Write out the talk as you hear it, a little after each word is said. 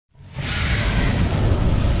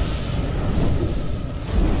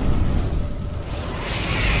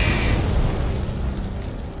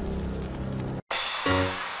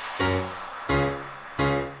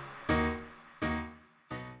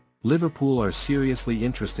Liverpool are seriously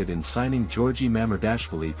interested in signing Georgi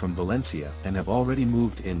Mamardashvili from Valencia and have already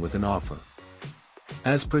moved in with an offer.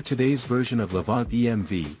 As per today's version of Levant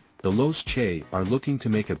EMV, the Los Che are looking to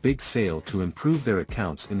make a big sale to improve their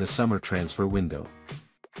accounts in the summer transfer window.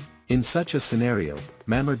 In such a scenario,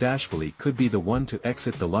 Mamardashvili could be the one to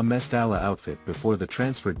exit the La Mestalla outfit before the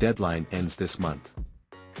transfer deadline ends this month.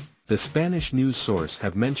 The Spanish news source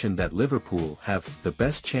have mentioned that Liverpool have the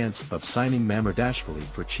best chance of signing Mamardashvili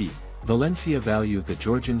for cheap. Valencia value the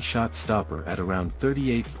Georgian shot stopper at around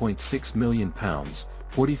 £38.6 million,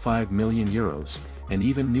 €45 million, and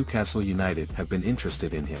even Newcastle United have been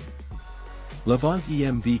interested in him. Levant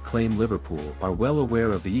EMV claim Liverpool are well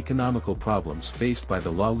aware of the economical problems faced by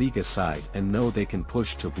the La Liga side and know they can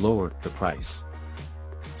push to lower the price.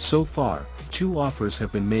 So far, 2 offers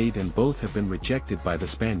have been made and both have been rejected by the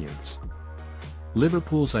Spaniards.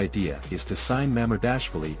 Liverpool's idea is to sign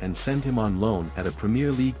Mamardashvili and send him on loan at a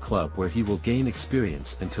Premier League club where he will gain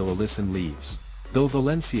experience until Alisson leaves. Though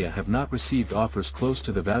Valencia have not received offers close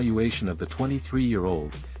to the valuation of the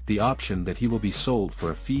 23-year-old, the option that he will be sold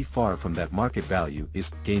for a fee far from that market value is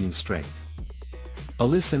gaining strength.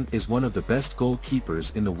 Alisson is one of the best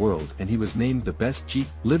goalkeepers in the world and he was named the best G.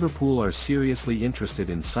 Liverpool are seriously interested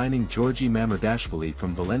in signing Georgi Mamardashvili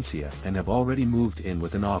from Valencia and have already moved in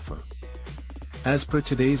with an offer. As per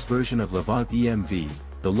today's version of Levant EMV,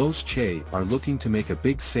 the Los Che are looking to make a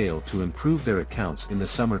big sale to improve their accounts in the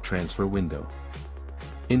summer transfer window.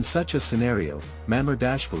 In such a scenario,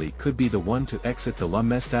 Mamardashvili could be the one to exit the La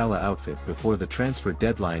Mestalla outfit before the transfer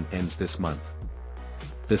deadline ends this month.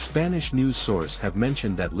 The Spanish news source have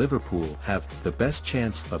mentioned that Liverpool have the best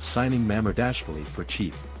chance of signing Mamardashvili for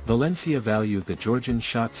cheap. Valencia value the Georgian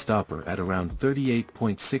shot stopper at around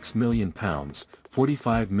 £38.6 million,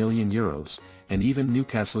 €45 million, and even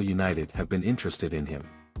Newcastle United have been interested in him.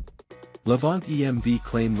 Levant EMV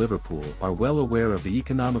claim Liverpool are well aware of the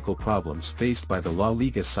economical problems faced by the La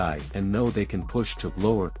Liga side and know they can push to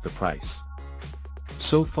lower the price.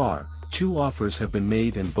 So far, 2 offers have been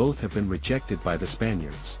made and both have been rejected by the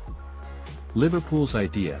Spaniards. Liverpool's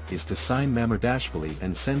idea is to sign Mamardashvili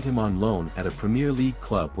and send him on loan at a Premier League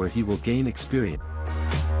club where he will gain experience.